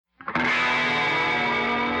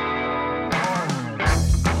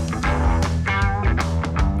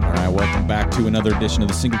back to another edition of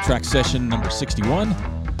the Single Track Session, number 61,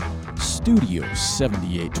 Studio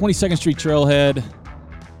 78, 22nd Street Trailhead,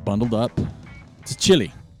 bundled up. It's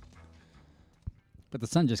chilly. But the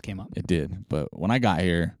sun just came up. It did, but when I got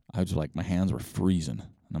here, I was like, my hands were freezing.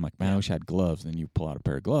 And I'm like, man, I wish I had gloves. And then you pull out a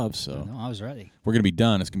pair of gloves, so. No, I was ready. We're going to be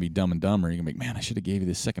done. It's going to be Dumb and Dumber. You're going to be like, man, I should have gave you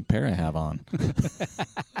this second pair I have on.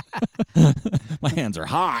 My hands are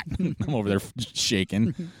hot. I'm over there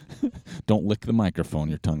shaking. Don't lick the microphone.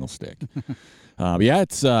 Your tongue will stick. But yeah,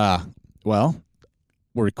 it's, well,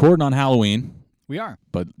 we're recording on Halloween. We are.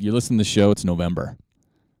 But you're listening to the show. It's November.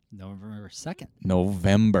 November 2nd.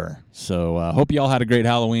 November. So hope you all had a great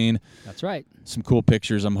Halloween. That's right. Some cool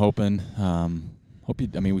pictures, I'm hoping.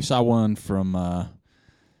 We saw one from,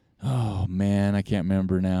 oh, man, I can't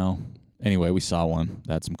remember now. Anyway, we saw one.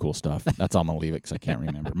 That's some cool stuff. That's all I'm going to leave it because I can't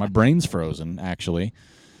remember. My brain's frozen, actually,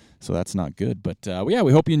 so that's not good. But, yeah,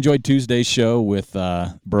 we hope you enjoyed Tuesday's show with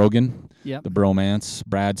Brogan, Yep. the bromance,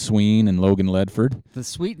 Brad Sween, and Logan Ledford. The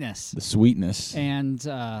sweetness. The sweetness. And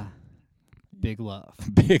big love.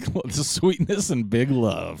 The sweetness and big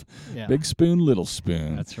love. Yeah. Big spoon, little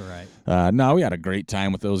spoon. That's right. No, we had a great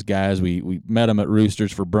time with those guys. We met them at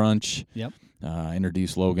Roosters for brunch. Yep.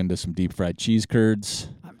 Introduced Logan to some deep fried cheese curds.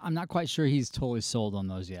 I'm not quite sure he's totally sold on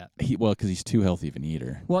those yet. Because he's too healthy of an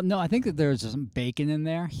eater. Well, no, I think that there's some bacon in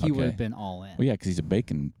there. He would have been all in. Well, yeah, because he's a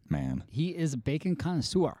bacon man. He is a bacon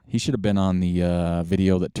connoisseur. He should have been on the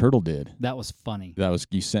video that Turtle did. That was funny.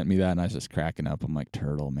 You sent me that, and I was just cracking up. I'm like,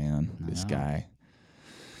 Turtle, man, this guy.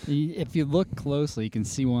 If you look closely, you can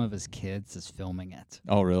see one of his kids is filming it.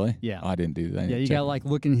 Oh, really? Yeah. Oh, I didn't do that. Yeah, you got to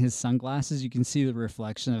look in his sunglasses. You can see the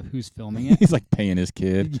reflection of who's filming it. He's like paying his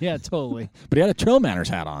kid. Yeah, totally. But he had a Trail Manners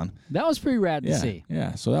hat on. That was pretty rad to see.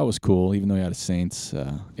 Yeah, so that was cool, even though he had a Saints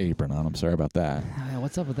apron on. I'm sorry about that.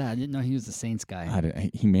 What's up with that? I didn't know he was the Saints guy.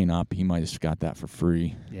 He may not be. He might have just got that for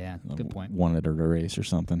free. Yeah, good point. Wanted at a race or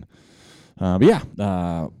something. But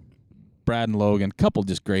yeah, Brad and Logan, couple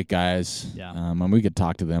just great guys. Yeah. And we could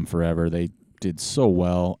talk to them forever. They did so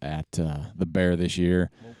well at the Bear this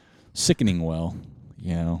year. Sickening well,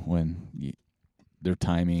 when their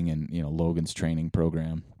timing and, Logan's training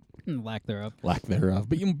program. Lack thereof.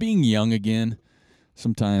 But being young again,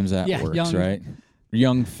 sometimes that works, young, right?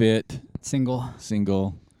 Young, fit.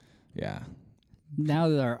 Single. Yeah. Now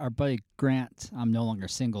that our buddy Grant, I'm no longer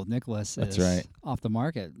single, Nicholas is off the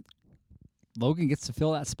market, Logan gets to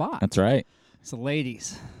fill that spot. That's right. So,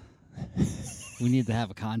 ladies, we need to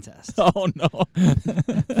have a contest. Oh, no.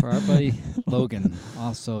 For our buddy Logan,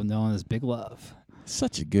 also known as Big Love.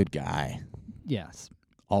 Such a good guy. Yes.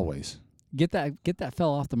 Always. Get that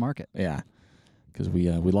fella off the market. Yeah. Because we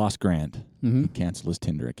lost Grant. Mm-hmm. He canceled his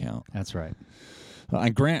Tinder account. That's right.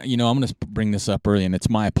 Grant, I'm going to bring this up early, and it's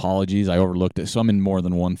my apologies. I overlooked it. So I'm in more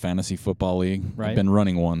than one fantasy football league. Right. I've been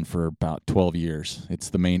running one for about 12 years. It's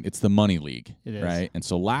the money league. It is. Right? And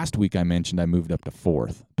so last week I mentioned I moved up to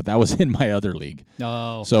 4th, but that was in my other league.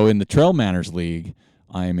 Oh. So in the Trail Manners league,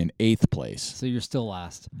 I am in 8th place. So you're still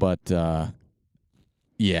last. But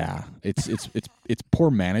yeah, it's poor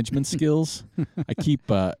management skills. I keep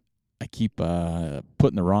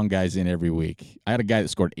putting the wrong guys in every week. I had a guy that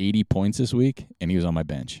scored 80 points this week, and he was on my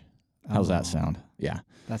bench. How's that sound? Yeah.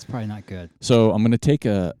 That's probably not good. So I'm going to take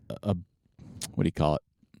a what do you call it?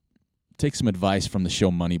 Take some advice from the show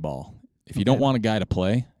Moneyball. If you don't want a guy to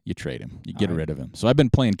play, you trade him. You get rid of him. So I've been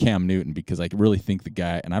playing Cam Newton because I really think the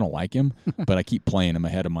guy, and I don't like him, but I keep playing him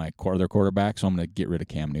ahead of my other quarterback, so I'm going to get rid of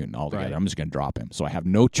Cam Newton altogether. Right. I'm just going to drop him. So I have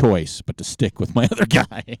no choice but to stick with my other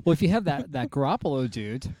guy. Well, if you have that Garoppolo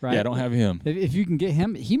dude, right? Yeah, I don't have him. If you can get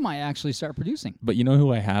him, he might actually start producing. But you know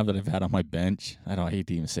who I have that I've had on my bench? I hate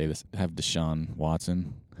to even say this. I have Deshaun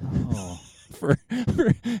Watson. Oh.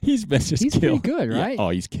 He's been just he's killing. pretty good, right? Yeah. Oh,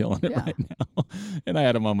 he's killing it right now. And I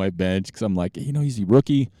had him on my bench because I'm like, he's a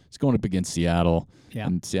rookie. He's going up against Seattle. Yeah.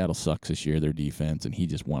 And Seattle sucks this year, their defense, and he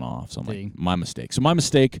just went off. So I'm like, my mistake. So my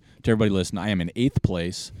mistake, to everybody listening, I am in 8th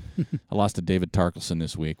place. I lost to David Tarkelson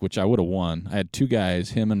this week, which I would have won. I had two guys,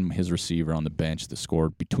 him and his receiver, on the bench that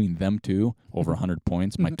scored between them two over 100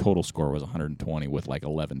 points. My total score was 120 with like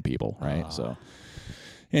 11 people, right? So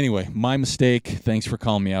anyway, my mistake. Thanks for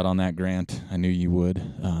calling me out on that, Grant. I knew you would.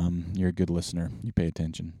 You're a good listener. You pay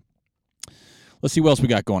attention. Let's see what else we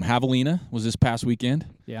got going. Javelina was this past weekend.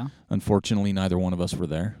 Yeah. Unfortunately, neither one of us were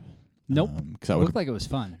there. Nope. It looked like it was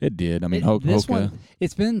fun. It did. I mean, this Hoka. one,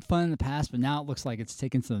 it's been fun in the past, but now it looks like it's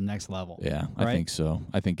taken to the next level. Yeah, right? I think so.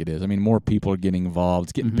 I think it is. I mean, more people are getting involved.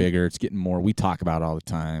 It's getting bigger. It's getting more. We talk about it all the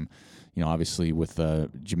time. Obviously with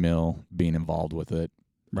Jamil being involved with it,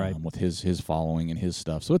 right? With his following and his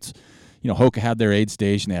stuff. So it's, Hoka had their aid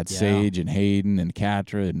station. They had Sage and Hayden and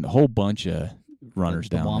Katra and a whole bunch of runners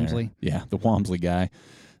down Walmsley. there. Yeah, the Walmsley guy.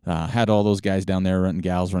 Had all those guys down there and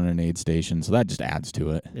gals running an aid station, so that just adds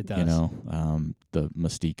to it. It does. You know, the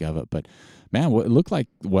mystique of it. But, man, it looked like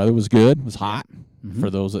the weather was good. It was hot for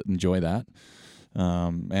those that enjoy that.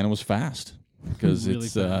 And it was fast because really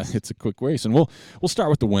it's a quick race. And we'll start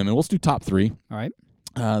with the women. Let's do top three. All right.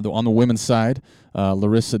 On the women's side,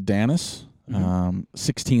 Larissa Danis,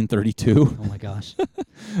 16:32. Oh, my gosh.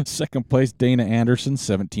 Second place, Dana Anderson,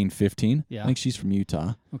 17:15. Yeah. I think she's from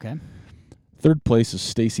Utah. Okay. Third place is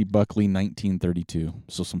Stacy Buckley, 19:32.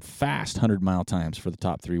 So some fast 100-mile times for the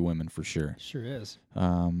top three women for sure. Sure is.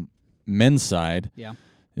 Men's side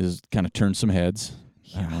is kind of turned some heads.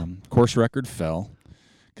 Yeah. Course record fell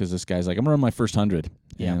because this guy's like, I'm going to run my first 100,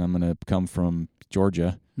 and I'm going to come from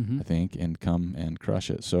Georgia, I think, and come and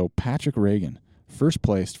crush it. So Patrick Reagan, first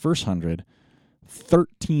place, first 100,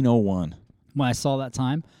 13:01. When I saw that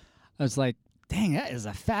time, I was like, dang, that is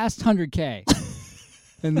a fast 100K.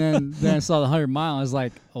 And then I saw the 100-mile. I was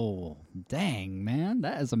like, oh, dang, man,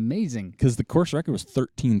 that is amazing. Because the course record was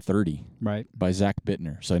 13:30, right, by Zach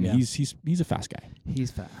Bittner. So he's a fast guy.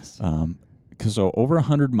 He's fast. So over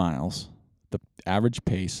 100 miles, the average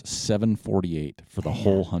pace 7:48 for the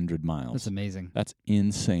whole 100 miles. That's amazing. That's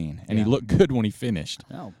insane. And he looked good when he finished.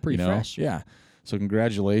 Oh, pretty fresh. Yeah. So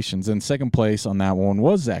congratulations. And second place on that one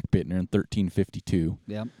was Zach Bittner in 13:52.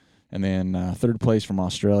 Yep. And then third place from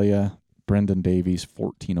Australia, Brendan Davies,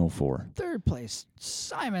 14:04. Third place,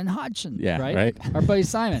 Simon Hodgson. Yeah, right? Our buddy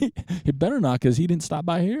Simon. He better not, because he didn't stop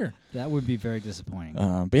by here. That would be very disappointing.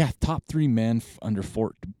 But yeah, top three men under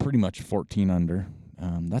pretty much 14 under.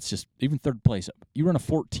 That's just, even third place. You run a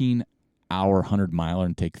 14-hour 100-miler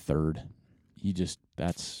and take third.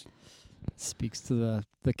 That's... Speaks to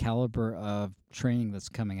the caliber of training that's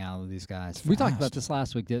coming out of these guys. Fast. We talked about this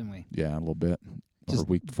last week, didn't we? Yeah, a little bit. Or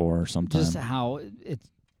week before or sometime. Just how it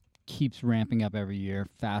keeps ramping up every year.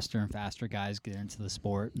 Faster and faster guys get into the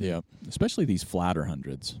sport. Yeah, especially these flatter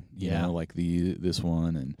hundreds. You know, like this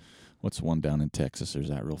one, and what's the one down in Texas? There's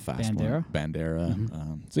that real fast one.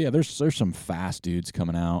 Bandera. So yeah, there's some fast dudes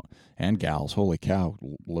coming out, and gals. Holy cow,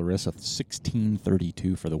 Larissa,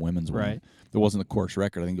 16:32 for the women's one. Right. It wasn't the course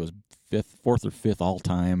record. I think it was fourth or fifth all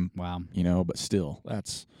time. Wow. You know, but still,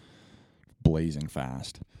 that's blazing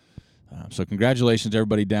fast. So congratulations to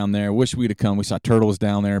everybody down there. Wish we'd have come. We saw Turtles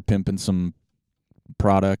down there pimping some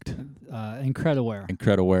product.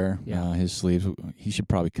 Incrediwear. Yeah. His sleeves. He should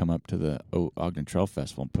probably come up to the Ogden Trail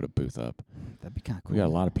Festival and put a booth up. That'd be kind of cool. We got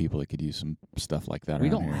a lot of people that could use some stuff like that. We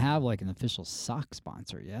don't have like an official sock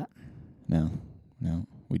sponsor yet. No,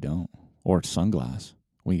 we don't. Or sunglass.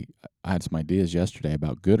 I had some ideas yesterday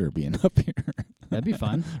about Gooder being up here. That'd be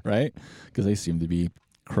fun. Right? Because they seem to be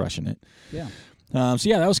crushing it. Yeah. So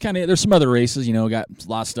yeah, that was kind of it. There's some other races, got a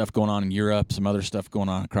lot of stuff going on in Europe, some other stuff going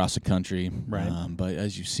on across the country. Right. But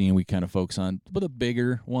as you've seen, we kind of focus on the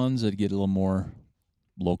bigger ones that get a little more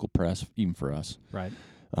local press, even for us. Right.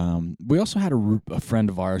 We also had a friend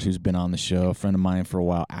of ours who's been on the show, a friend of mine for a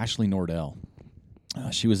while, Ashley Nordell.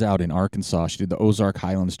 She was out in Arkansas. She did the Ozark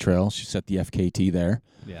Highlands Trail. She set the FKT there.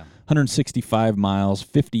 Yeah. 165 miles,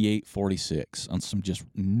 58:46 on some just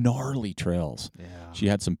gnarly trails. Yeah. She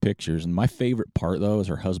had some pictures, and my favorite part, though, is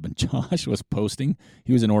her husband, Josh, was posting.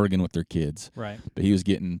 He was in Oregon with their kids. Right. But he was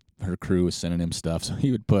her crew was sending him stuff, so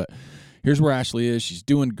he would put, here's where Ashley is. She's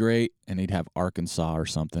doing great, and he'd have Arkansas or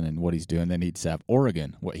something and what he's doing. Then he'd have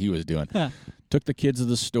Oregon, what he was doing. Took the kids to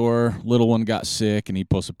the store. Little one got sick, and he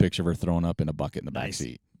posted a picture of her throwing up in a bucket in the back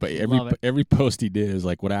seat. But every post he did is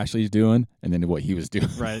like what Ashley's doing and then what he was doing.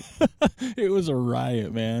 Right. It was a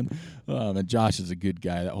riot, man. And Josh is a good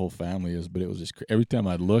guy. That whole family is. But it was just every time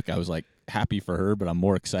I'd look, I was like happy for her, but I'm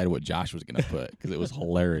more excited what Josh was going to put because it was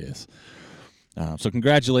hilarious. So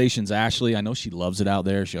congratulations, Ashley. I know she loves it out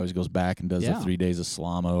there. She always goes back and does the 3 days of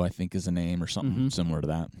Slamo, I think is the name, or something similar to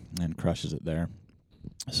that, and crushes it there.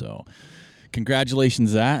 So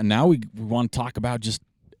congratulations that. And now we want to talk about just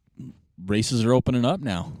races are opening up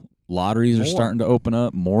now. Lotteries are starting to open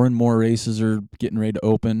up. More and more races are getting ready to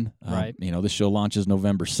open. Right. This show launches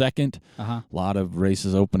November 2nd. A lot of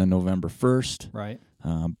races open in November 1st. Right.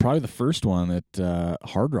 Probably the first one that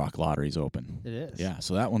Hard Rock Lottery's open. It is. Yeah,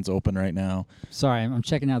 so that one's open right now. Sorry, I'm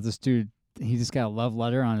checking out this dude. He just got a love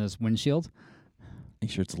letter on his windshield. Are you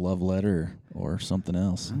sure it's a love letter or something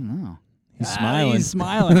else? I don't know. He's smiling. He's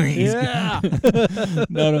smiling. Yeah.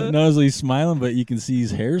 no, he's smiling, but you can see his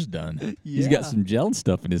hair's done. Yeah. He's got some gel and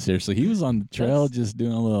stuff in his hair, so he was on the trail just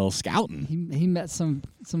doing a little scouting. He met some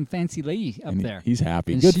fancy lady up there. He's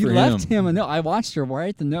happy. And Good she for him. left him a note. I watched her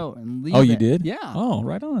write the note and leave you it. did? Yeah. Oh,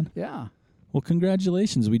 right on. Yeah. Well,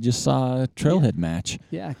 congratulations. We just saw a trailhead match.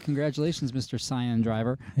 Yeah, congratulations, Mr. Cyan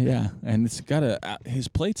driver. Yeah, and it's got his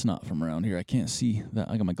plate's not from around here. I can't see that.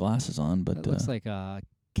 I got my glasses on, but It looks like a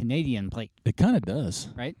Canadian plate, it kind of does.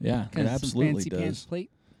 right? Yeah, it absolutely fancy does. pants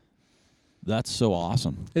plate. That's so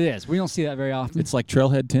awesome. It is. We don't see that very often. It's like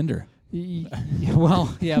trailhead Tinder.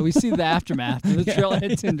 Well, yeah, we see the aftermath of the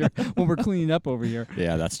trailhead Tinder when we're cleaning up over here.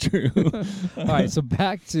 Yeah, that's true. All right, so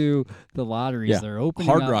back to the lotteries. Yeah. They're opening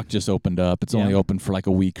Hard up. Rock just opened up. It's only open for like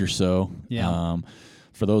a week or so. Yeah.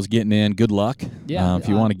 For those getting in, good luck. Yeah, if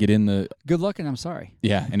you want to get in good luck, and I'm sorry.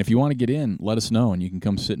 Yeah, and if you want to get in, let us know, and you can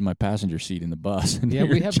come sit in my passenger seat in the bus. And Yeah,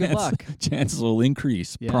 we have good luck. Chances will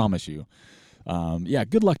increase, Yeah. promise you.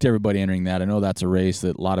 Good luck to everybody entering that. I know that's a race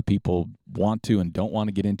that a lot of people want to and don't want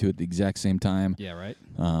to get into at the exact same time. Yeah, right.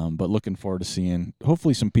 But looking forward to seeing,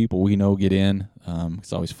 hopefully, some people we know get in.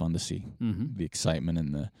 It's always fun to see the excitement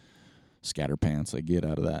and the scatterpants I get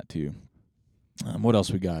out of that, too. What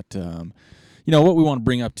else we got? What we want to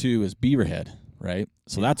bring up, too, is Beaverhead, right?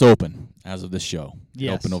 So that's open as of this show.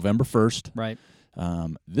 Yes. Open November 1st. Right.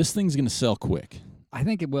 This thing's going to sell quick. I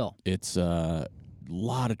think it will. It's a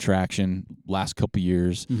lot of traction last couple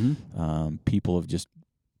years. People have just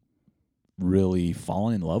really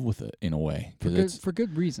fallen in love with it in a way. For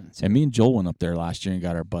good reasons. And me and Joel went up there last year and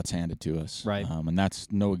got our butts handed to us. Right. And that's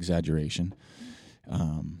no exaggeration.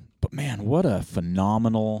 But, man, what a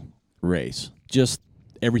phenomenal race. Just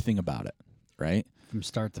everything about it, right? From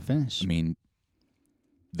start to finish. I mean,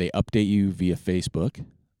 they update you via Facebook,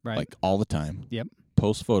 right. like all the time. Yep.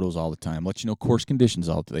 Post photos all the time. Let you know course conditions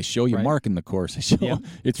all the time. They show you Right. marking the course. They show Yep.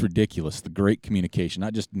 It's ridiculous. The great communication,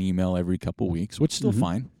 not just an email every couple of weeks, which is still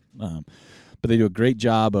fine. But they do a great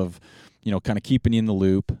job of, kind of keeping you in the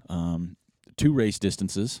loop. 2 race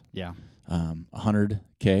distances. Yeah.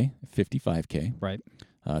 100K, 55K. Right.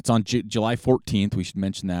 It's on July 14th. We should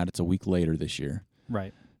mention that. It's a week later this year.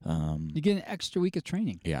 Right. You get an extra week of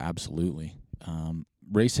training. Yeah, absolutely.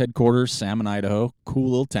 Race headquarters, Salmon, Idaho. Cool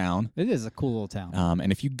little town. It is a cool little town.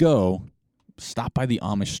 And if you go, stop by the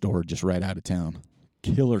Amish store just right out of town.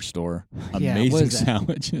 Killer store. Yeah, Amazing what is that?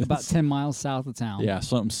 sandwiches. About 10 miles south of town. Yeah,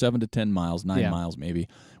 something 7 to 10 miles, 9 Yeah. miles maybe.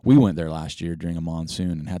 We went there last year during a monsoon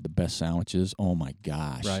and had the best sandwiches. Oh, my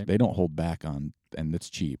gosh. Right. They don't hold back on, and it's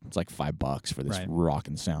cheap. It's like $5 for this Right.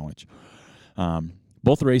 rockin' sandwich.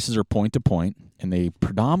 Both races are point to point, and they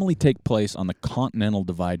predominantly take place on the Continental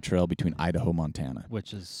Divide Trail between Idaho and Montana.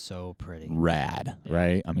 Which is so pretty. Rad,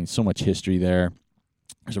 right? I mean, so much history there.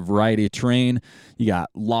 There's a variety of terrain. You got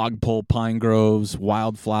log pole pine groves,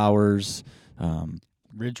 wildflowers,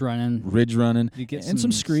 Ridge running. You get and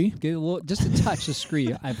some scree. Get a little, just a touch of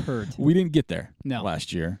scree, I've heard. We didn't get there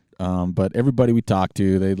last year. But everybody we talked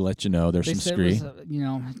to, they'd let you know there's They some said scree. it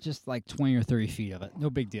was, just like 20 or 30 feet of it. No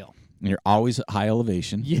big deal. And you're always at high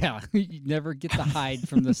elevation. Yeah, you never get to hide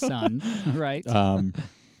from the sun, right? And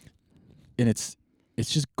it's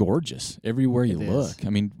just gorgeous everywhere you It look. is. I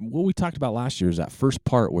mean, what we talked about last year is that first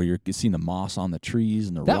part where you're seeing the moss on the trees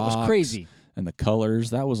and the That rocks. was crazy. And the colors.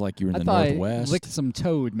 That was like you were in I the thought Northwest. I licked some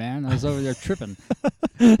toad, man. I was over there tripping.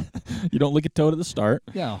 You don't lick a toad at the start.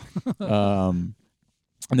 Yeah.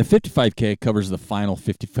 And the 55K covers the final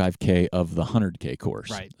 55K of the 100K course.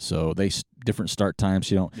 Right. So different start times.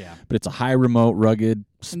 But it's a high, remote, rugged.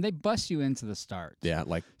 And they bust you into the start. Yeah,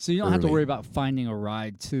 like so you don't have to early. worry about finding a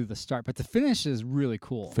ride to the start. But the finish is really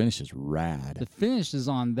cool. Finish is rad. The finish is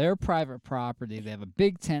on their private property. They have a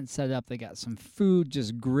big tent set up. They got some food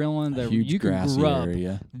just grilling. Huge you can grassy grub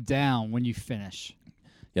area. down when you finish.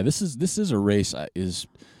 Yeah, this is a race.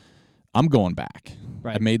 I'm going back.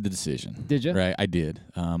 Right. I made the decision. Did you? Right, I did.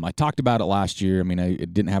 I talked about it last year. I mean, I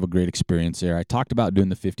didn't have a great experience there. I talked about doing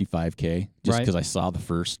the 55K just Right. because I saw the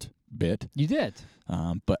first bit. You did.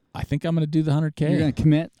 But I think I'm going to do the 100K. You're going to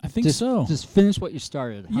commit? I think so. Just finish what you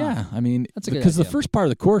started. Huh? Yeah, I mean, That's a good because the idea. first part of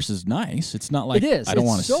the course is nice. It's not like It is. I don't It's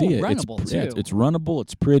want to so see it. runnable, too. It's runnable.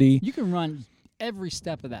 It's pretty. You can run every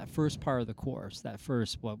step of that first part of the course. That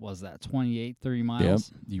first, what was that, 28, 30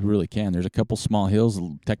 miles? Yep, you really can. There's a couple small hills.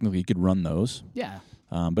 Technically, you could run those. Yeah.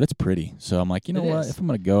 But it's pretty. So I'm like, you know It what? is. If I'm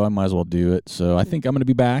going to go, I might as well do it. So I think I'm going to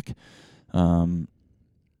be back.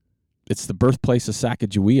 It's the birthplace of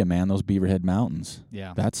Sacagawea, man, those Beaverhead Mountains.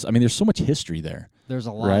 Yeah. There's so much history there. There's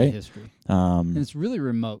a lot right? of history. And it's really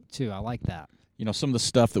remote, too. I like that. Some of the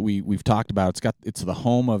stuff that we've talked about, it's the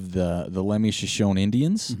home of the Lemmy Shoshone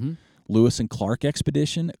Indians. Mm-hmm. Lewis and Clark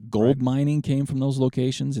expedition. Gold mining came from those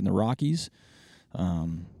locations in the Rockies.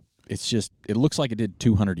 It looks like it did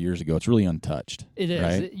 200 years ago. It's really untouched. It is.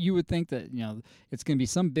 Right? You would think that, it's going to be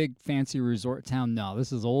some big fancy resort town. No,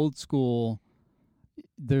 this is old school.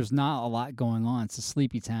 There's not a lot going on. It's a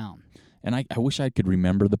sleepy town. And I wish I could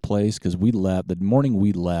remember the place because we left. The morning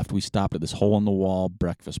we left, we stopped at this hole-in-the-wall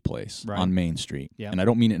breakfast place on Main Street. Yep. And I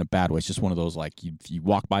don't mean it in a bad way. It's just one of those, like, if you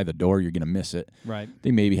walk by the door, you're going to miss it. Right.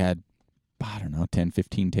 They maybe had, I don't know, 10,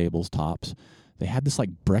 15 tables tops. They had this, like,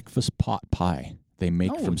 breakfast pot pie they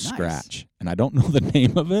make from scratch. And I don't know the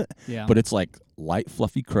name of it, but it's like light,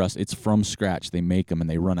 fluffy crust. It's from scratch. They make them, and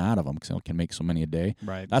they run out of them because they can make so many a day.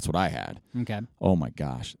 Right. That's what I had. Okay. Oh, my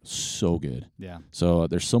gosh. So good. Yeah. So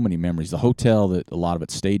there's so many memories. The hotel that a lot of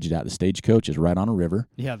it's staged at, the Stagecoach, is right on a river.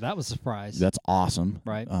 Yeah, that was a surprise. That's awesome.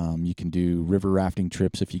 Right. You can do river rafting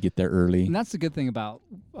trips if you get there early. And that's the good thing about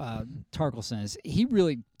Tarkelson is he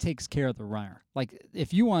really takes care of the runner. Like,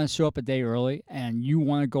 if you want to show up a day early and you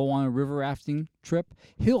want to go on a river rafting trip,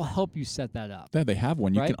 he'll help you set that up. Yeah, they have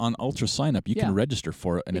one. You can on Ultra Sign Up. You can register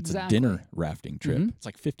for it, and it's a dinner rafting trip. It's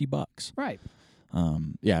like $50. Right.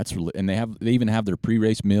 Yeah, it's really, and they even have their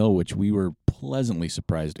pre-race meal, which we were pleasantly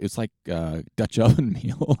surprised. It's like Dutch oven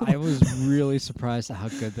meal. I was really surprised at how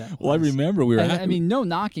good that was. Well, I remember we were. I mean, no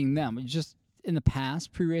knocking them. Just in the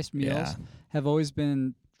past, pre-race meals have always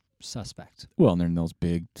been suspect. Well, and they're in those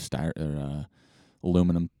big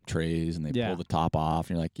aluminum trays, and they pull the top off,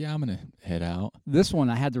 and you're like, I'm going to head out. This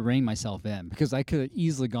one, I had to rein myself in because I could have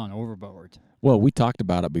easily gone overboard. Well, we talked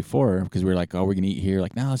about it before because we were like, we're going to eat here.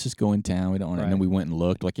 Like, no, let's just go in town. We don't want to. And then we went and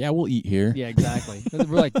looked. Like, we'll eat here. Yeah, exactly.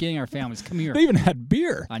 We're like getting our families, come here. They even had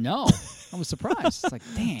beer. I know. I was surprised. It's like,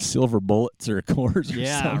 dang. Silver Bullets or Coors or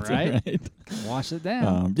something. Right? Wash it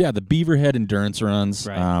down. The Beaverhead Endurance Runs.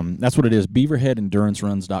 Right. That's what it is,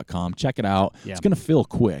 beaverheadenduranceruns.com. Check it out. Yeah. It's going to fill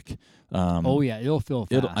quick. It'll fill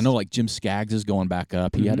fast. I know, like, Jim Skaggs is going back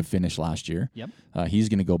up. He had to finish last year. Yep. He's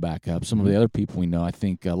going to go back up. Some of the other people we know, I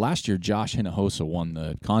think last year Josh Hinojosa won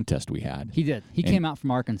the contest we had. He did. He came out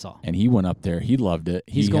from Arkansas. And he went up there. He loved it.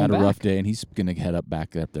 He had a rough day, and he's going to head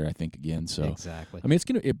back up there, I think, again. So exactly. I mean,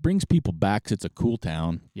 it brings people back 'cause it's a cool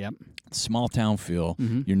town. Yep. Small town feel.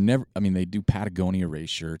 You're never. I mean, they do Patagonia race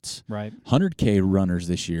shirts. Right. 100K runners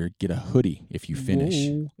this year get a hoodie if you finish.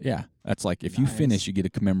 Whoa. Yeah, that's like if you finish, you get a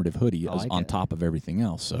commemorative hoodie on top of everything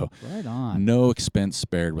else. So right on. No expense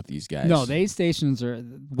spared with these guys. No, the aid stations are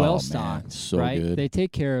well stocked. So right? good. They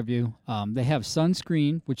take care of you. They have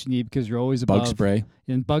sunscreen, which you need because you're always above. Bug spray.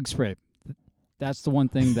 And bug spray. That's the one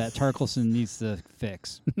thing that Tarkelson needs to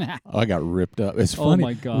fix. I got ripped up. It's funny. Oh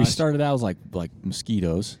my gosh. We started out as like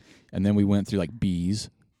mosquitoes, and then we went through like bees.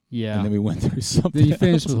 Yeah. And then we went through something. Then you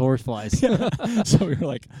finished with horseflies. So we were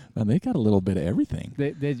like, man, they got a little bit of everything.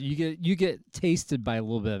 You get tasted by a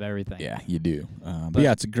little bit of everything. Yeah, you do. But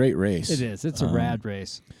yeah, it's a great race. It is. It's a rad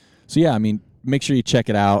race. So yeah, I mean, make sure you check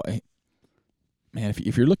it out. Man,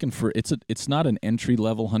 if you're looking for it's not an entry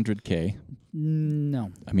level 100K.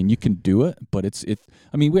 No. I mean, you can do it, but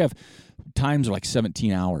I mean, we have times are like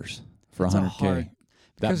 17 hours for 100K.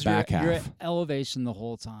 That back half. You're at elevation the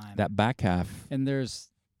whole time. That back half. And there's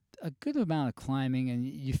a good amount of climbing, and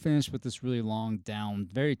you finish with this really long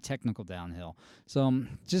very technical downhill. So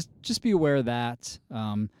just be aware of that.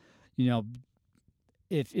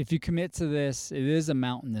 If you commit to this, it is a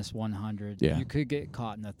mountainous 100. Yeah. You could get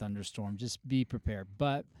caught in a thunderstorm. Just be prepared.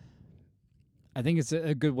 But I think it's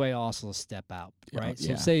a good way also to step out, right?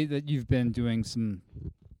 So say that you've been doing some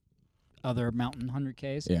other mountain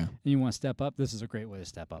 100Ks, and you want to step up, this is a great way to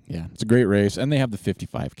step up. Yeah, it's a great race, and they have the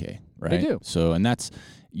 55K, right? They do. So, and that's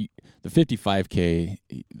the 55K,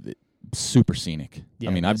 super scenic.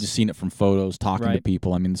 Yeah, I mean, I've just seen it from photos, talking to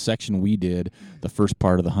people. I mean, the section we did, the first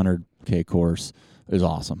part of the 100K course, is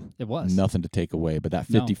awesome. It was. Nothing to take away, but that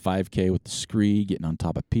 55K with the scree, getting on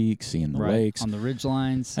top of peaks, seeing the lakes. On the ridge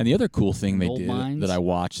lines. And the other cool thing they did mines. that I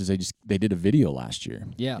watched is they did a video last year.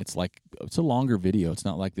 Yeah. It's a longer video. It's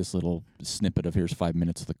not like this little snippet of here's 5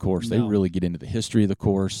 minutes of the course. No. They really get into the history of the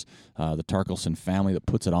course, the Tarkelson family that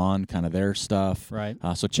puts it on, kind of their stuff. Right.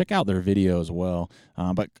 So check out their video as well.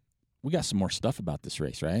 But we got some more stuff about this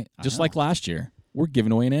race, right? Just like last year. We're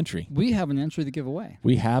giving away an entry. We have an entry to give away.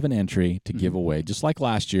 We have an entry to give away, just like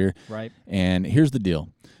last year. Right. And here's the deal.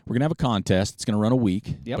 We're going to have a contest. It's going to run a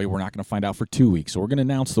week, but we're not going to find out for 2 weeks. So we're going to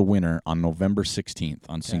announce the winner on November 16th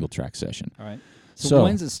on Single Track Session. All right. So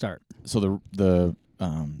when does it start? So the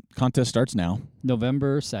contest starts now.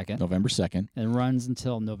 November 2nd. November 2nd. And runs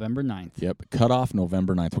until November 9th. Yep. Cut off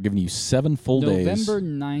November 9th. We're giving you 7 full days. November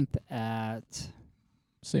 9th at...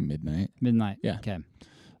 Say midnight. Midnight. Yeah. Okay.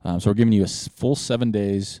 So we're giving you a full 7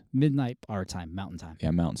 days. Midnight our time, Mountain Time. Yeah,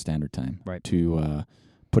 Mountain Standard Time. Right. To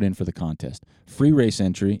put in for the contest. Free race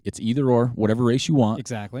entry. It's either or, whatever race you want.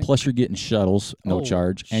 Exactly. Plus you're getting shuttles, no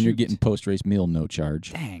charge. And you're getting post-race meal, no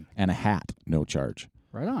charge. Dang. And a hat, no charge.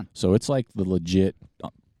 Right on. So it's like the legit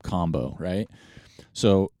combo, right?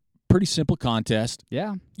 So pretty simple contest.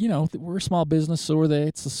 Yeah. You know, we're a small business, so are they.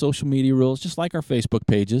 It's the social media rules, just like our Facebook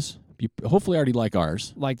pages. You hopefully already like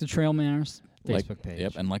ours. Like the Trail Manners Facebook page.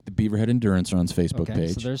 Yep, and like the Beaverhead Endurance Runs Facebook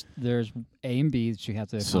page. So there's A and B that you have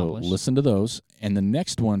to accomplish. So listen to those. And the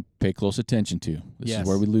next one, pay close attention to. This is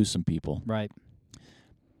where we lose some people. Right.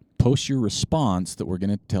 Post your response that we're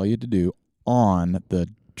going to tell you to do on the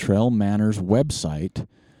Trail Manners website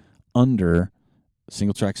under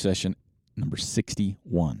single track session number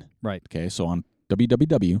 61. Right. Okay, so on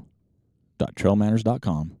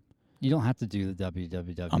www.trailmanners.com. You don't have to do the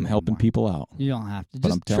www. I'm helping people out. You don't have to.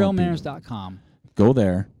 Just trailmanners.com. Go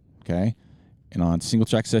there, okay? And on single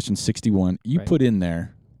track session 61, you put in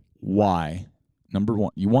there why. Number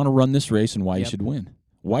one, you want to run this race and why you should win.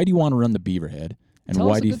 Why do you want to run the Beaverhead? And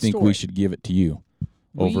why do you think we should give it to you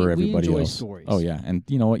over everybody we enjoy else? Stories. Oh, yeah. And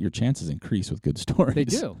you know what? Your chances increase with good stories. They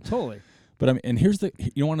do, totally. But I mean, and here's the,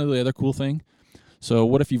 you want to know the other cool thing? So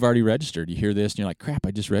what if you've already registered? You hear this and you're like, crap,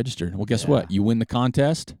 I just registered. Well, guess what? You win the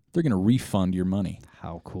contest, they're going to refund your money.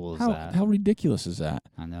 How cool is that? How ridiculous is that?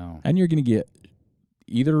 I know. And you're going to get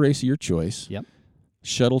either race of your choice. Yep.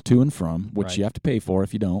 Shuttle to and from, which you have to pay for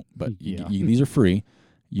if you don't, but these are free.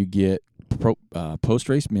 You get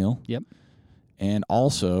post-race meal. Yep. And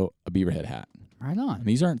also a Beaverhead hat. Right on. And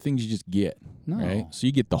these aren't things you just get. No. Right? So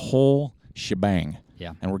you get the whole shebang.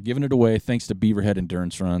 Yeah. And we're giving it away thanks to Beaverhead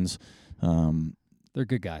Endurance Runs. They're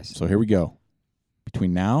good guys. So here we go.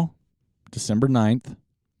 Between now, December 9th.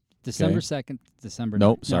 December 2nd, December 9th.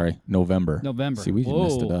 Nope, sorry. November. See, we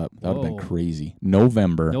messed it up. That would have been crazy.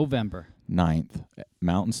 November 9th,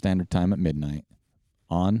 Mountain Standard Time at midnight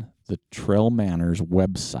on the Trail Manners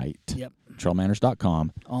website. Yep.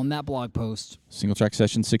 Trailmanners.com. On that blog post. Single track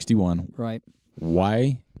session 61. Right.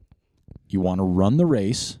 Why you want to run the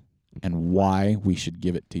race and why we should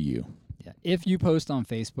give it to you. Yeah. If you post on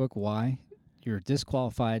Facebook why, you're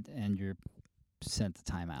disqualified and you're sent to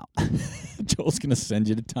timeout. Joel's going to send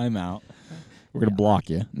you to timeout. We're going to block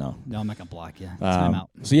you. No, I'm not going to block you. Timeout.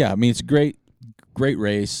 So, yeah, I mean, it's a great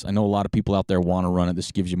race. I know a lot of people out there want to run it.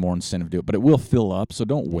 This gives you more incentive to do it, but it will fill up, so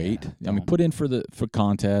don't wait. I mean, put in for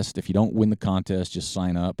contest. If you don't win the contest, just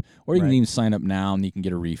sign up. Or you can even sign up now, and you can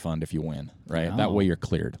get a refund if you win, right? Oh. That way you're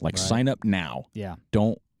cleared. Like, sign up now. Yeah.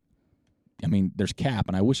 I mean, there's cap,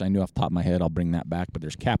 and I wish I knew off the top of my head. I'll bring that back, but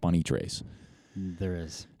there's cap on each race. There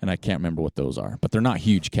is. And I can't remember what those are, but they're not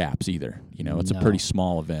huge caps either. You know, it's a pretty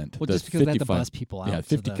small event. Well, just because that buzz people out. Yeah,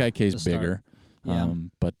 50K is bigger. Yeah.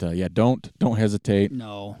 Don't hesitate.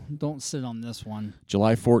 No, don't sit on this one.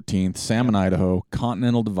 July 14th, Salmon, Idaho,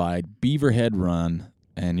 Continental Divide, Beaverhead Run,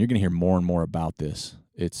 and you're going to hear more and more about this.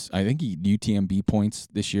 I think UTMB points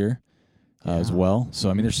this year as well. So,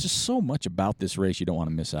 I mean, there's just so much about this race you don't want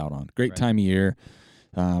to miss out on. Great time of year.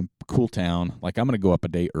 Cool town. Like, I'm going to go up a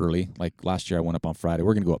day early. Like, last year I went up on Friday.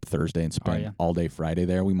 We're going to go up Thursday and spend all day Friday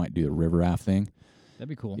there. We might do the river raft thing. That'd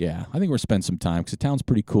be cool. Yeah, I think we'll spend some time because the town's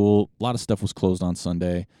pretty cool. A lot of stuff was closed on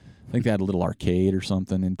Sunday. I think they had a little arcade or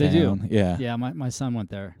something in town. They do. Yeah. Yeah, my son went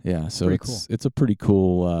there. Yeah, so it's a pretty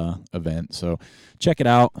cool event. So check it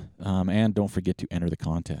out, and don't forget to enter the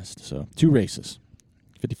contest. So 2 races,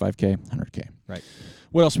 55K, 100K. Right.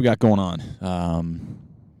 What else we got going on?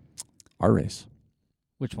 Our race.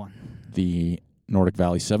 Which one? The Nordic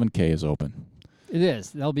Valley 7K is open. It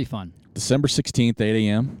is. That'll be fun. December 16th, 8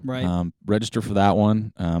 a.m. Right. Register for that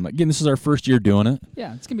one. Again, this is our first year doing it.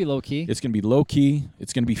 Yeah, it's going to be low-key. It's going to be low-key.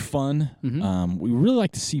 It's going to be fun. Mm-hmm. We really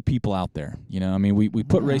like to see people out there. You know, I mean, we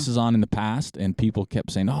put races on in the past, and people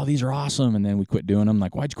kept saying, oh, these are awesome, and then we quit doing them.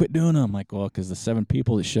 Like, why'd you quit doing them? Like, well, because the 7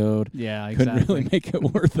 people that showed couldn't really make it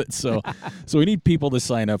worth it. So we need people to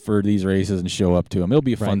sign up for these races and show up to them. It'll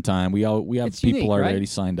be a fun time. We have it's people unique, already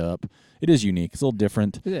signed up. It is unique. It's a little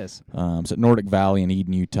different. It is. It's at Nordic Valley in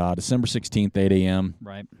Eden, Utah, December 16th, 8 a.m.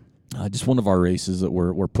 Right. Just one of our races that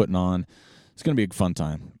we're putting on. It's going to be a fun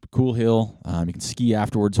time. Cool hill. You can ski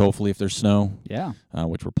afterwards, hopefully, if there's snow. Yeah.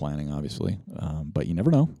 Which we're planning, obviously. But you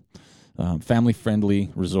never know.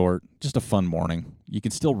 Family-friendly resort. Just a fun morning. You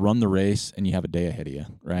can still run the race, and you have a day ahead of you,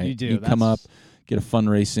 right? You do. You come up, get a fun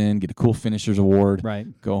race in, get a cool finisher's award. Right.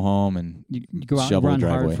 Go home and you go out shovel and run the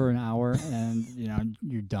driveway. hard for an hour, and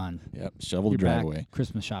you're done. Yep. Shovel you're the driveway. Back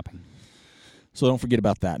Christmas shopping. So don't forget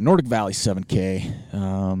about that. Nordic Valley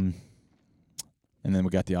 7K. And then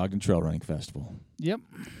we got the Ogden Trail Running Festival. Yep.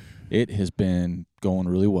 It has been going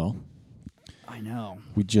really well. I know.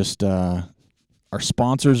 We just our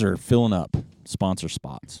sponsors are filling up sponsor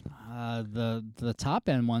spots. The top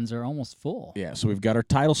end ones are almost full. Yeah, so we've got our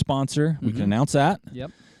title sponsor. We can announce that.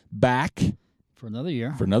 Yep. Back For another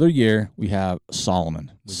year. For another year, we have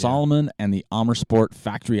Salomon. Salomon and the Amer Sport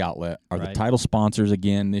Factory Outlet are the title sponsors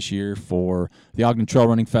again this year for the Ogden Trail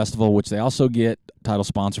Running Festival, which they also get title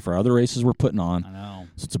sponsor for other races we're putting on. I know.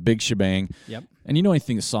 So it's a big shebang. Yep. And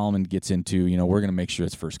anything that Salomon gets into, we're going to make sure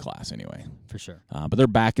it's first class anyway. For sure. But they're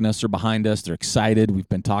backing us. They're behind us. They're excited. We've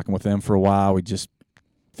been talking with them for a while. We just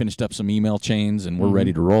finished up some email chains, and we're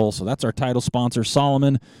ready to roll. So that's our title sponsor,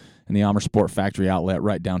 Salomon and the Amer Sport Factory Outlet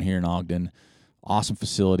right down here in Ogden. Awesome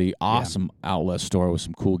facility, awesome outlet store with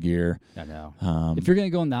some cool gear. I know. If you're going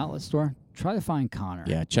to go in the outlet store, try to find Connor.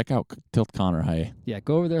 Yeah, check out Tilt Connor. Hey. Yeah,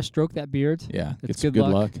 go over there, stroke that beard. Yeah, it's good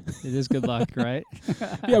luck. It is good luck, right?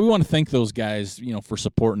 Yeah, we want to thank those guys, for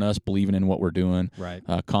supporting us, believing in what we're doing. Right.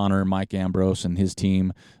 Connor, Mike Ambrose, and his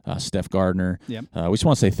team, Steph Gardner. Yep. We just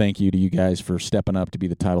want to say thank you to you guys for stepping up to be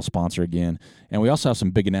the title sponsor again. And we also have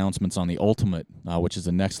some big announcements on the Ultimate, which is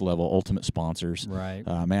the next level Ultimate sponsors. Right.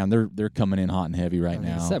 Man, they're coming in hot and heavy right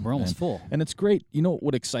now. Like I said, we're almost full. And it's great.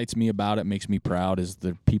 What excites me about it, makes me proud, is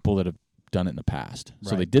the people that have done it in the past. Right.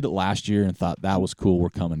 So they did it last year and thought that was cool. We're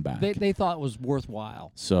coming back. They thought it was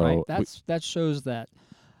worthwhile. So right? That shows that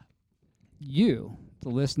you, the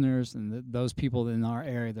listeners, and those people in our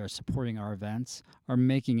area that are supporting our events are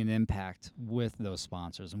making an impact with those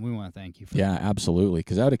sponsors, and we want to thank you for that. Yeah, absolutely,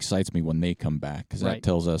 because that excites me when they come back, because that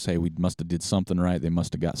tells us, hey, we must have did something right. They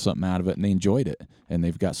must have got something out of it, and they enjoyed it, and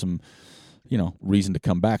they've got some reason to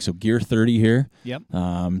come back. So Gear 30 here. Yep.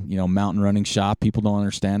 Mountain running shop. People don't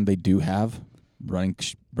understand they do have running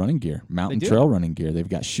gear, mountain trail running gear. They've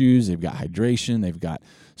got shoes. They've got hydration. They've got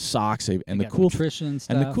socks. The cool nutrition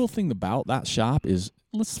stuff. And the cool thing about that shop is,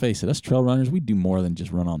 let's face it, us trail runners, we do more than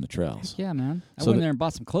just run on the trails. Yeah, man. I went there and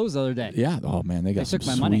bought some clothes the other day. Yeah. Oh man, they got some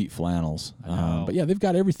sweet flannels. But yeah, they've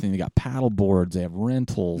got everything. They got paddle boards. They have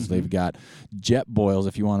rentals. They've got jet boils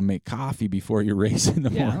if you want to make coffee before your race in the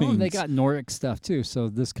morning. They got Nordic stuff too. So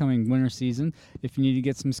this coming winter season, if you need to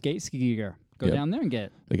get some ski gear, go down there and get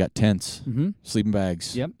it. They got tents, sleeping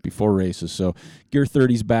bags Yep. before races. So Gear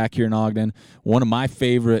 30's back here in Ogden. One of my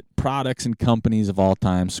favorite products and companies of all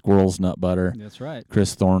time, Squirrel's Nut Butter. That's right.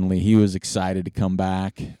 Chris Thornley, he was excited to come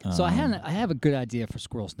back. So I have a good idea for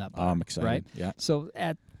Squirrel's Nut Butter. I'm excited. Right? Yeah. So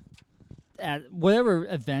at whatever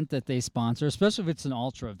event that they sponsor, especially if it's an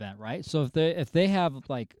ultra event, right? So if they have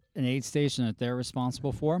like an aid station that they're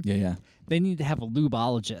responsible for, they need to have a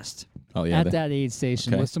lubologist at that aid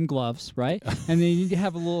station with some gloves, right? And they need to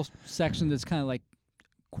have a little section that's kind of like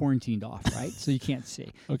quarantined off, right? So you can't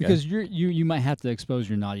see because you might have to expose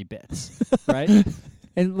your naughty bits, right?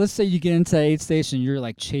 And let's say you get into the aid station, you're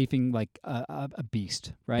like chafing like a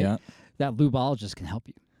beast, right? Yeah. That lubologist can help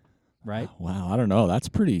you. Right? Wow, I don't know. That's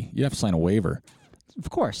pretty. You have to sign a waiver. Of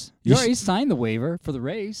course. You already signed the waiver for the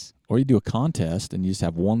race. Or you do a contest and you just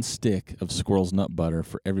have one stick of Squirrel's Nut Butter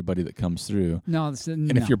for everybody that comes through.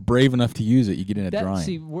 And if you're brave enough to use it, you get in a drawing.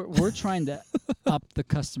 See, we're trying to up the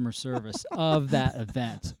customer service of that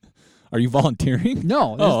event. Are you volunteering?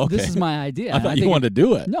 No, this is my idea. I thought you wanted to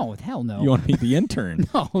do it. No, hell no. You want to be the intern.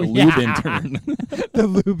 No, the lube intern. The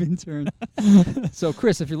lube intern. So,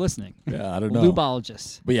 Chris, if you're listening. Yeah, I don't know.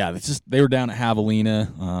 Lubologist. But yeah, they were down at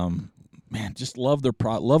Javelina. Man, just love their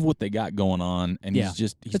love what they got going on. And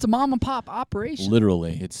it's a mom and pop operation.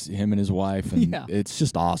 Literally. It's him and his wife. And it's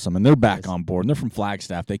just awesome. And they're back on board. And they're from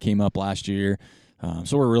Flagstaff. They came up last year.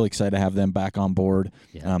 So we're really excited to have them back on board.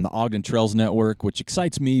 Yeah. The Ogden Trails Network, which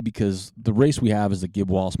excites me because the race we have is the Gib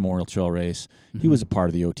Wallace Memorial Trail Race. He was a part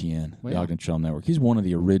of the OTN, the Ogden Trail Network. He's one of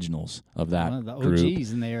the originals of that one of the group.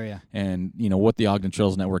 OGs in the area. And, what the Ogden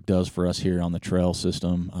Trails Network does for us here on the trail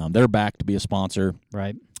system, they're back to be a sponsor.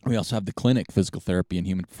 Right. We also have the clinic, Physical Therapy and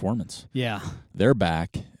Human Performance. Yeah. They're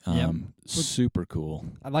back. Super cool.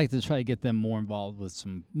 I'd like to try to get them more involved with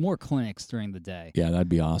some more clinics during the day. Yeah, that'd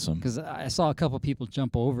be awesome. Because I saw a couple of people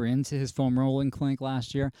jump over into his foam rolling clinic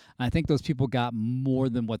last year. And I think those people got more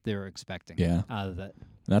than what they were expecting out of it.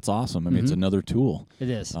 That's awesome. I mean, it's another tool. It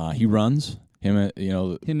is. He runs. Him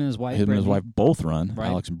and his wife. Him and his wife both run. Right.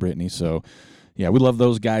 Alex and Brittany. So, yeah, we love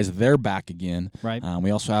those guys. They're back again. Right. We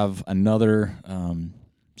also have another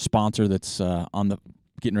sponsor that's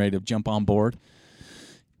getting ready to jump on board.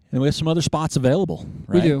 And we have some other spots available,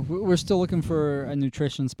 right? We do. We're still looking for a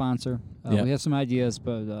nutrition sponsor. We have some ideas,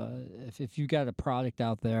 but if you got a product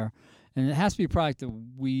out there, and it has to be a product that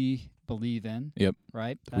we believe in,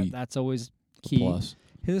 right? That's always key. Plus.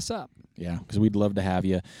 Hit us up. Yeah, because we'd love to have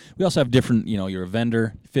you. We also have different, you're a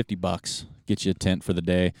vendor, $50, get you a tent for the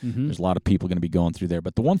day. There's a lot of people going to be going through there.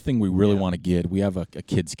 But the one thing we really want to get, we have a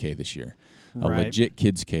Kids K this year. A legit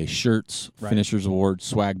Kids K. Shirts, Finishers Award,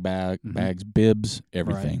 swag bags, bibs,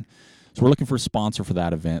 everything. So we're looking for a sponsor for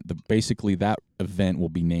that event. Basically, that event will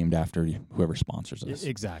be named after whoever sponsors us.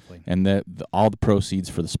 Exactly. And all the proceeds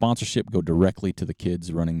for the sponsorship go directly to the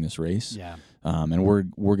kids running this race. Yeah. And we're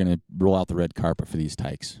going to roll out the red carpet for these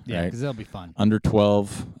tykes. Yeah, because that'll be fun. Under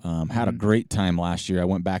 12, had a great time last year. I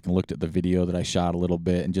went back and looked at the video that I shot a little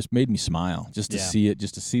bit and just made me smile just to see it,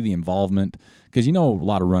 just to see the involvement. Because a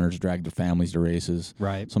lot of runners drag their families to races.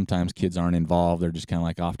 Right. Sometimes kids aren't involved. They're just kind of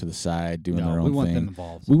like off to the side doing their own thing. We want them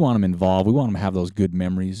involved. We want them involved. We want them to have those good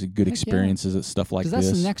memories, good experiences at stuff like this. Because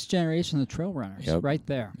that's the next generation of trail runners right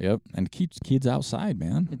there. Yep. And keeps kids outside,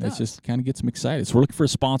 man. It just kind of gets them excited. So we're looking for a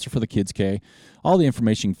sponsor for the Kids K. All the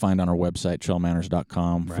information you can find on our website,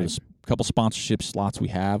 trailmanners.com. For the couple sponsorship slots we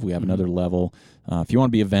have another level. If you want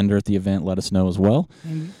to be a vendor at the event, let us know as well.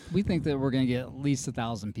 And we think that we're going to get at least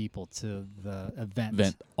 1,000 people to the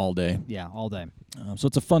event all day. Yeah, all day. So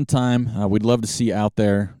it's a fun time. We'd love to see you out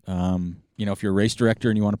there. If you're a race director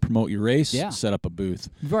and you want to promote your race, set up a booth.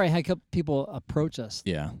 We've already had a couple people approach us.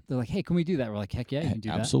 Yeah. They're like, hey, can we do that? We're like, heck yeah, you can do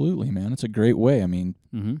that. Absolutely, man. It's a great way. I mean,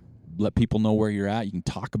 let people know where you're at. You can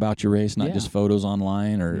talk about your race, not just photos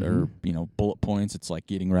online or bullet points. It's like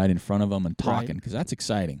getting right in front of them and talking, because that's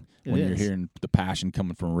exciting when you're hearing the passion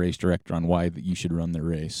coming from a race director on why you should run their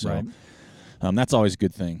race. So that's always a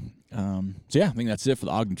good thing. I think that's it for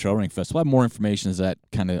the Ogden Trail Running Festival. We'll have more information as that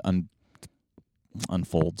kind of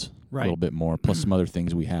unfolds a little bit more, plus some other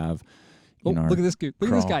things we have. Look at this dude. Look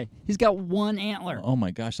at this guy. He's got one antler. Oh,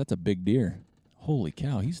 my gosh, that's a big deer. Holy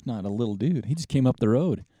cow, he's not a little dude. He just came up the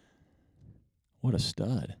road. What a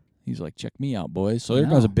stud. He's like, check me out, boys. So there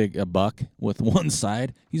goes a buck with one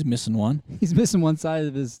side. He's missing one. He's missing one side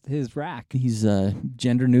of his rack. He's a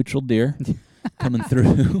gender-neutral deer coming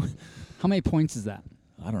through. How many points is that?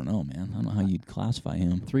 I don't know, man. I don't know how you'd classify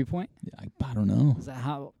him. 3 point? I don't know. Is that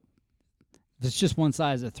how? If it's just one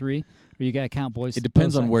side, is it 3? Or you got to count boys? It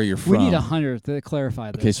depends on where you're from. We need 100 to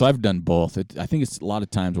clarify this. Okay, so I've done both. I think it's a lot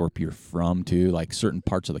of times where you're from, too. Like certain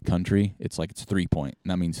parts of the country, it's 3 point.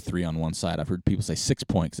 And that means 3 on one side. I've heard people say 6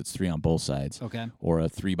 points. It's 3 on both sides. Okay. Or a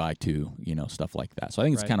 3x2, stuff like that. So I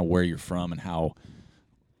think it's kind of where you're from and how.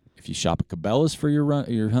 If you shop at Cabela's for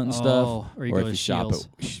your hunting stuff, or if you shop at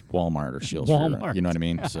Walmart or Scheels for your run, you know what I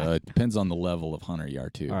mean? So it depends on the level of hunter you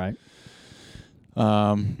are, too. All right.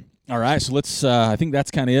 All right, so let's. I think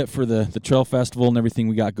that's kind of it for the trail festival and everything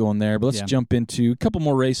we got going there. But let's jump into a couple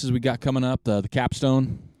more races we got coming up. The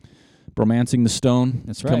Capstone, Bromancing the Stone.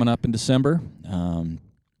 That's right. Coming up in December.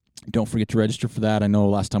 Don't forget to register for that. I know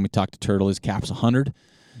last time we talked to Turtle, his cap's 100.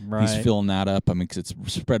 Right. He's filling that up. I mean, because it's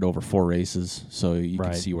spread over 4 races, so you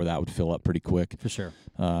can see where that would fill up pretty quick. For sure.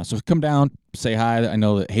 So come down, say hi. I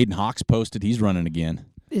know that Hayden Hawks posted. He's running again.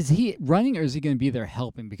 Is he running, or is he going to be there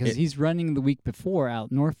helping? Because he's running the week before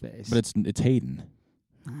out North Face. But it's Hayden.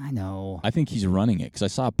 I know. I think he's running it because I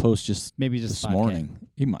saw a post maybe this 5K. morning.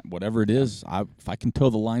 He might, whatever it is. If I can toe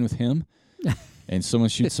the line with him, and someone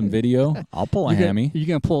shoots some video, I'll pull a hammy. You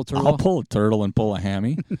gonna pull a turtle? I'll pull a turtle and pull a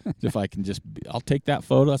hammy. If I can I'll take that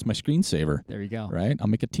photo. That's my screensaver. There you go. Right? I'll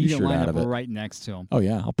make a T-shirt out of it. Right next to him. Oh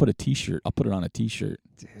yeah, I'll put a T-shirt. I'll put it on a T-shirt.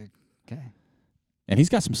 Dude, okay. And he's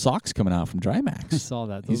got some socks coming out from Drymax. I saw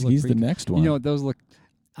that. He's the next one. You know what those look?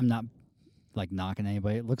 I'm not knocking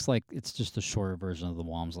anybody. It looks like it's just a shorter version of the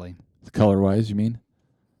Walmsley. Color-wise, you mean?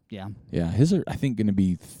 Yeah. Yeah, his are I think going to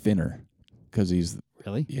be thinner because he's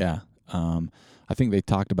really. Yeah. I think they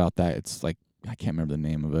talked about that. It's like I can't remember the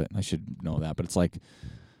name of it. I should know that, but it's like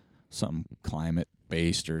something climate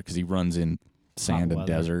based, or because he runs in sand and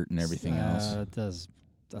desert and everything else. It does.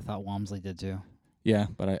 I thought Walmsley did too. Yeah,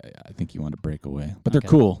 but I think you want to break away. But they're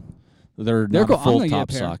cool. They're not cool. A full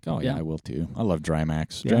top sock. Oh yeah, I will too. I love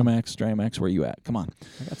Drymax. Yeah. Drymax, where you at? Come on.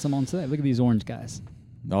 I got some on today. Look at these orange guys.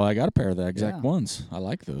 No, I got a pair of the exact ones. I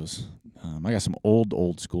like those. I got some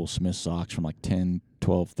old school Smith socks from like 10,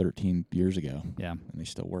 12, 13 years ago. Yeah. And they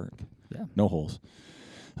still work. Yeah. No holes.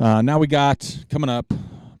 Now we got, coming up,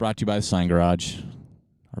 brought to you by the Sign Garage,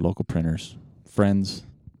 our local printers, friends,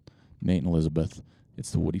 Nate and Elizabeth.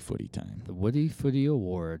 It's the Woody Footy time. The Woody Footy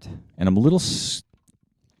Award. And I'm a little,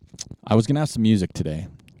 I was going to have some music today,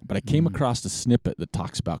 but I came across a snippet that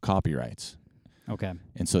talks about copyrights. Okay.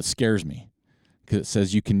 And so it scares me. Because it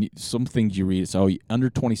says some things you read, it's under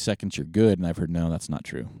 20 seconds you're good, and I've heard, no, that's not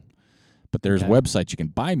true. But there's websites you can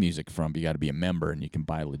buy music from, but you got to be a member, and you can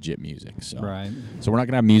buy legit music. So we're not going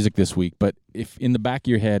to have music this week, but if in the back of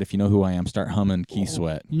your head, if you know who I am, start humming Keith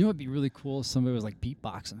Sweat. You know what would be really cool if somebody was like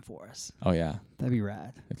beatboxing for us? Oh, yeah. That'd be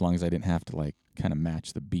rad. As long as I didn't have to kind of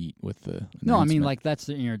match the beat with the No, I mean that's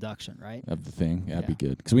the introduction, right? Of the thing. Yeah, that'd be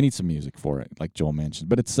good. Because we need some music for it, like Joel mentioned.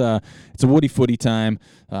 But it's a Woody Footy time.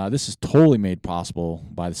 This is totally made possible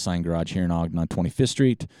by the Sign Garage here in Ogden on 25th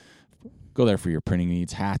Street. go there for your printing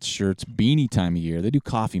needs, hats, shirts, beanie time of year. They do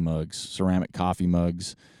coffee mugs, ceramic coffee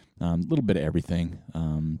mugs, a little bit of everything.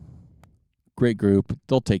 Great group.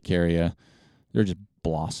 They'll take care of you. They're just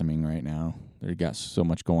blossoming right now. They've got so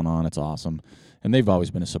much going on. It's awesome. And they've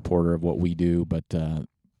always been a supporter of what we do, but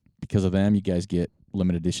because of them, you guys get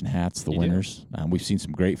limited edition hats, the winners. We've seen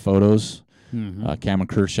some great photos. Cameron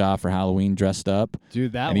Kershaw for Halloween dressed up.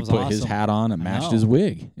 Dude, that was awesome. And he put his hat on and matched his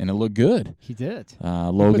wig, and it looked good. He did.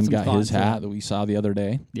 Logan got his hat that we saw the other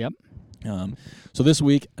day. Yep. So this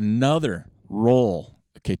week, another roll.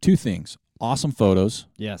 Okay, 2 things. Awesome photos.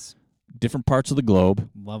 Yes. Different parts of the globe.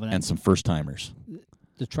 Loving it. And some first-timers.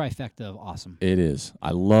 The trifecta of awesome. It is.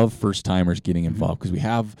 I love first-timers getting involved because we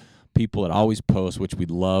have people that always post, which we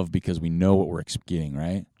love because we know what we're getting,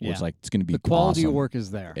 right? Yeah. It's like it's going to be the quality awesome. of work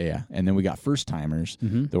is there. Yeah. And then we got first-timers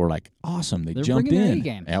that were like, awesome. They're jumped bringing in. the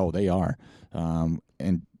A-game. Oh, they are.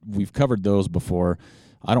 And we've covered those before.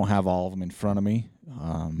 I don't have all of them in front of me.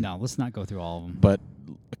 No, let's not go through all of them. But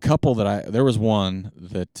a couple that there was one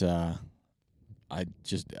that I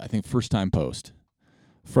think first-time post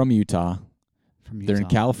from Utah. They're in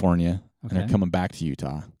California, and they're coming back to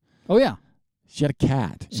Utah. Oh, yeah. She had a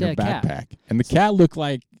cat in her backpack, and the cat looked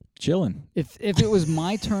like chilling. If it was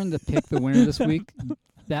my turn to pick the winner this week,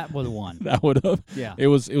 that would have won. That would have. Yeah. It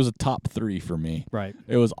was a top 3 for me. Right.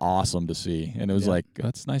 It was awesome to see, and it was like,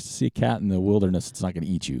 that's nice to see a cat in the wilderness. It's not going to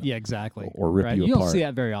eat you. Yeah, exactly. Or rip you apart. You don't see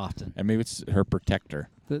that very often. And maybe it's her protector.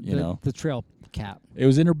 The trail cat. It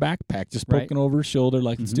was in her backpack, just poking over her shoulder,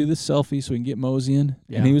 like, let's do this selfie so we can get moseying.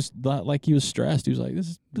 Yeah. And he was like, he was stressed. He was like,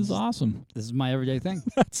 this is awesome. This is my everyday thing.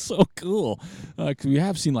 That's so cool. Because we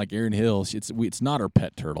have seen like Erin Hill. It's not her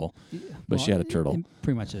pet turtle, but she had a turtle. It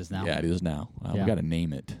pretty much is now. Yeah, it is now. We got to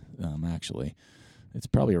name it. Actually, it's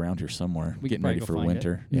probably around here somewhere. Getting ready for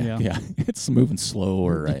winter. Yeah. It's moving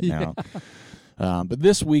slower right now. But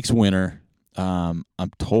this week's winner, I'm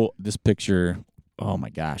told this picture. Oh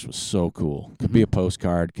my gosh, was so cool. Could be a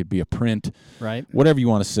postcard, could be a print, right? Whatever you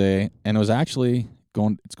want to say. And it was actually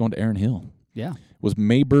going to Erin Hill. Yeah. It was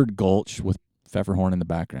Maybird Gulch with Pfefferhorn in the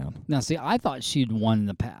background. Now, see, I thought she'd won in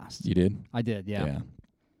the past. You did? I did, yeah.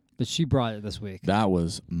 But she brought it this week. That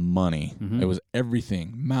was money. It was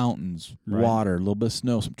everything. Mountains, water, a little bit of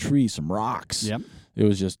snow, some trees, some rocks. Yep. It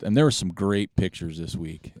was just, and there were some great pictures this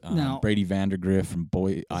week. Now, Brady Vandergriff from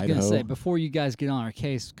Idaho. I was going to say, before you guys get on our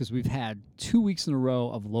case, because we've had 2 weeks in a row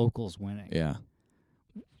of locals winning. Yeah.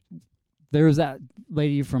 There was that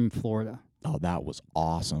lady from Florida. Oh, that was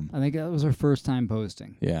awesome. I think that was her first time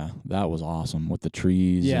posting. Yeah, that was awesome with the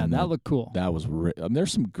trees. Yeah, that looked cool. That was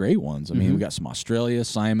there's some great ones. I mean, we got some Australia,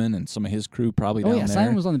 Simon, and some of his crew probably down there.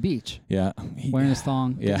 Simon was on the beach. Yeah. Wearing his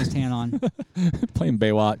thong, getting his tan on. Playing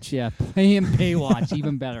Baywatch. Yeah, playing Baywatch,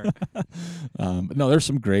 even better. But no, there's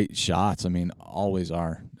some great shots. I mean, always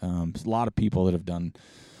are. A lot of people that have done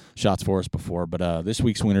shots for us before, but this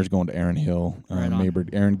week's winner is going to Erin Hill. Maybird.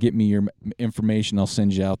 Erin, get me your information. I'll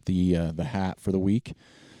send you out the hat for the week.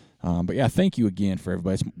 But yeah, thank you again for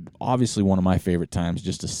everybody. It's obviously one of my favorite times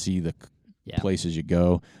just to see the places you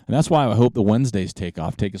go, and that's why I hope the Wednesdays take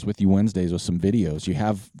off. Take us with you Wednesdays with some videos. You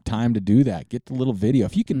have time to do that. Get the little video.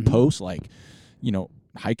 If you can post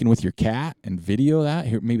hiking with your cat and video that,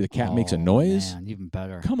 here maybe the cat makes a noise. Man, even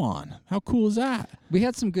better. Come on. How cool is that? We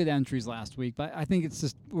had some good entries last week, but I think it's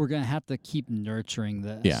just we're going to have to keep nurturing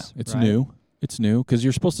this. Yeah, it's new. It's new because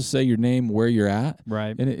you're supposed to say your name, where you're at.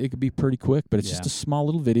 Right. And it could be pretty quick, but it's just a small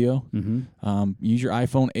little video. Use your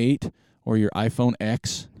iPhone 8 or your iPhone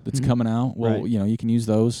X that's coming out. Well, you can use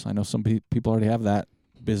those. I know some people already have that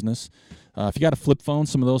business. If you got a flip phone,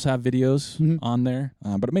 some of those have videos on there,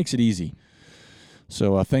 but it makes it easy.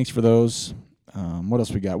 So thanks for those. What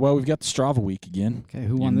else we got? Well, we've got the Strava week again. Okay,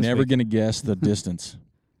 who won this You're never week? going to guess the distance.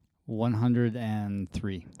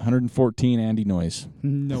 103. 114, Andy Noyes.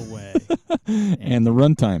 No way. And the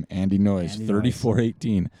runtime, Andy Noyes,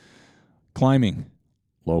 34:18. Climbing,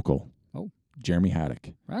 local. Oh. Jeremy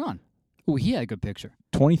Haddock. Right on. Oh, he had a good picture.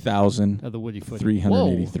 20,000. Of the Woody Foot.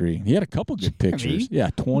 383. He had a couple good pictures. Yeah,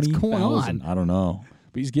 20,000. I don't know.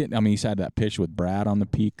 But he's had that picture with Brad on the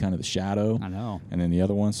peak, kind of the shadow. I know. And then the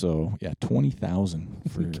other one, so, 20,000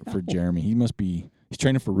 for Jeremy. He's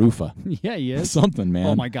training for Rufa. Yeah, he is. Something, man.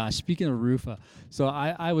 Oh, my gosh. Speaking of Rufa, so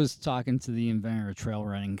I was talking to the inventor of trail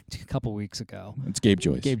running a couple weeks ago. It's Gabe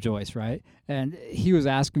Joyce. Gabe Joyce, right? And he was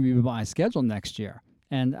asking me about my schedule next year.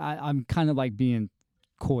 And I'm kind of like being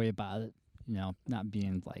coy about it. Not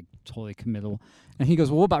being like totally committal. And he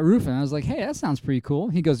goes, well, what about Rufa? And I was like, hey, that sounds pretty cool.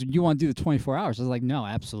 He goes, you want to do the 24 hours? I was like, no,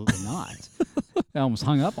 absolutely not. I almost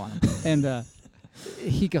hung up on him. And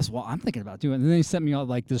he goes, well, I'm thinking about doing it. And then he sent me all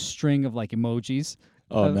like this string of like emojis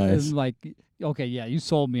Oh, nice. I'm like, okay, yeah, you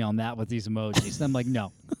sold me on that with these emojis. And I'm like,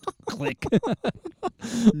 no. Click.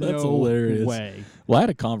 That's hilarious. Way. Well, I had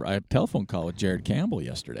a telephone call with Jared Campbell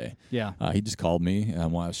yesterday. Yeah. He just called me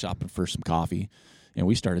while I was shopping for some coffee, and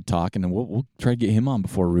we started talking, and we'll try to get him on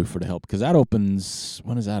before Roofer to help, because that opens,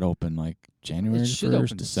 when does that open? Like January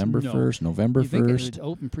 1st, December 1st, November 1st? You think it would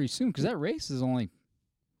open pretty soon, because that race is only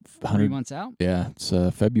 3 months out? Yeah, it's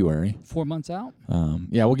February. 4 months out?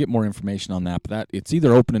 Yeah, we'll get more information on that, but it's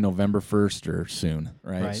either opening November 1st or soon,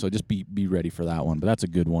 right? So just be ready for that one. But that's a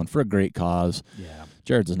good one for a great cause. Yeah.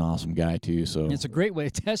 Jared's an awesome guy, too. So it's a great way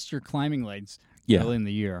to test your climbing legs early in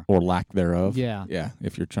the year. Or lack thereof. Yeah. Yeah,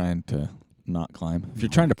 if you're trying to not climb. If you're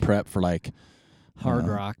trying to prep for, like, hard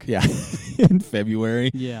rock. Yeah, in February.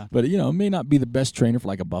 Yeah. But, it may not be the best trainer for,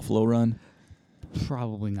 like, a buffalo run.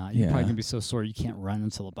 Probably not. You're probably going to be so sore you can't run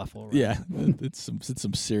until a buffalo run. Yeah, it's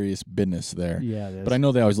some serious business there. Yeah, it is. But I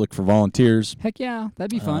know they always look for volunteers. Heck yeah,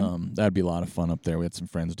 that'd be fun. That'd be a lot of fun up there. We had some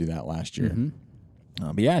friends do that last year.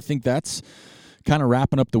 Mm-hmm. But yeah, I think that's kind of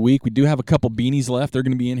wrapping up the week. We do have a couple beanies left. They're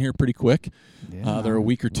going to be in here pretty quick. Yeah. They're a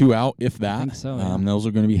week or two out, if that. I think so, yeah. Those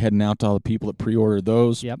are going to be heading out to all the people that pre-ordered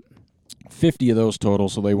those. Yep. 50 of those total,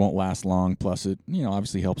 so they won't last long. Plus, it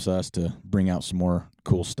obviously helps us to bring out some more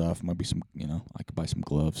cool stuff. Might be some, I could buy some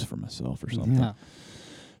gloves for myself or something. Yeah.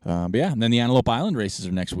 But yeah, and then the Antelope Island races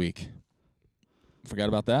are next week. Forgot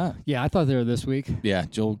about that. Yeah, I thought they were this week. Yeah,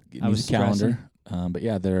 Joel needs a calendar. But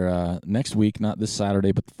yeah, they're next week, not this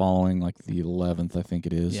Saturday, but the following, like the 11th, I think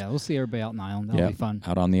it is. Yeah, we'll see everybody out on the island. That'll be fun.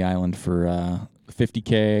 Out on the island for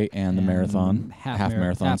 50K and the marathon. Half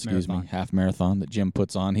marathon that Jim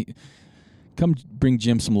puts on. Come bring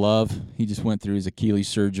Jim some love. He just went through his Achilles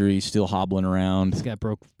surgery, still hobbling around. He's got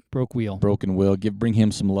broken wheel. Bring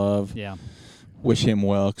him some love. Yeah. Wish him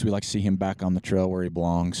well, because we like to see him back on the trail where he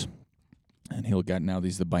belongs. And now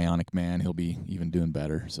he's the bionic man. He'll be even doing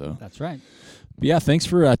better. So that's right. But yeah, thanks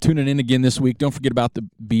for tuning in again this week. Don't forget about the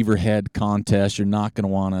Beaverhead contest. You're not going to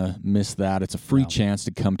want to miss that. It's a free chance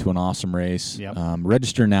to come to an awesome race. Yep.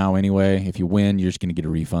 Register now anyway. If you win, you're just going to get a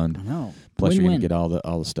refund. I know. Plus, you're going to get all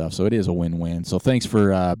the stuff. So it is a win-win. So thanks for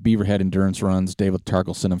Beaverhead Endurance Runs, David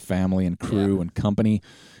Tarkelson and family and crew and company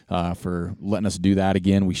for letting us do that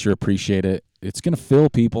again. We sure appreciate it. It's going to fill,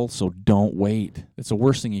 people, so don't wait. It's the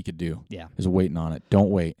worst thing you could do. Yeah. Is waiting on it. Don't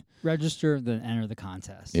wait. Register, then enter the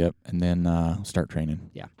contest. Yep, and then start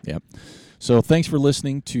training. Yeah. Yep. So thanks for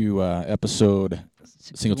listening to episode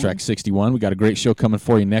 61. Single Track 61. We got a great show coming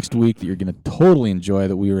for you next week that you're going to totally enjoy,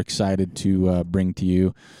 that we were excited to bring to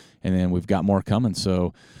you. And then we've got more coming.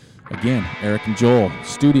 So, again, Eric and Joel,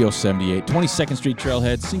 Studio 78, 22nd Street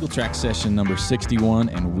Trailhead, Single Track Session number 61,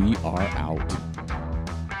 and we are out.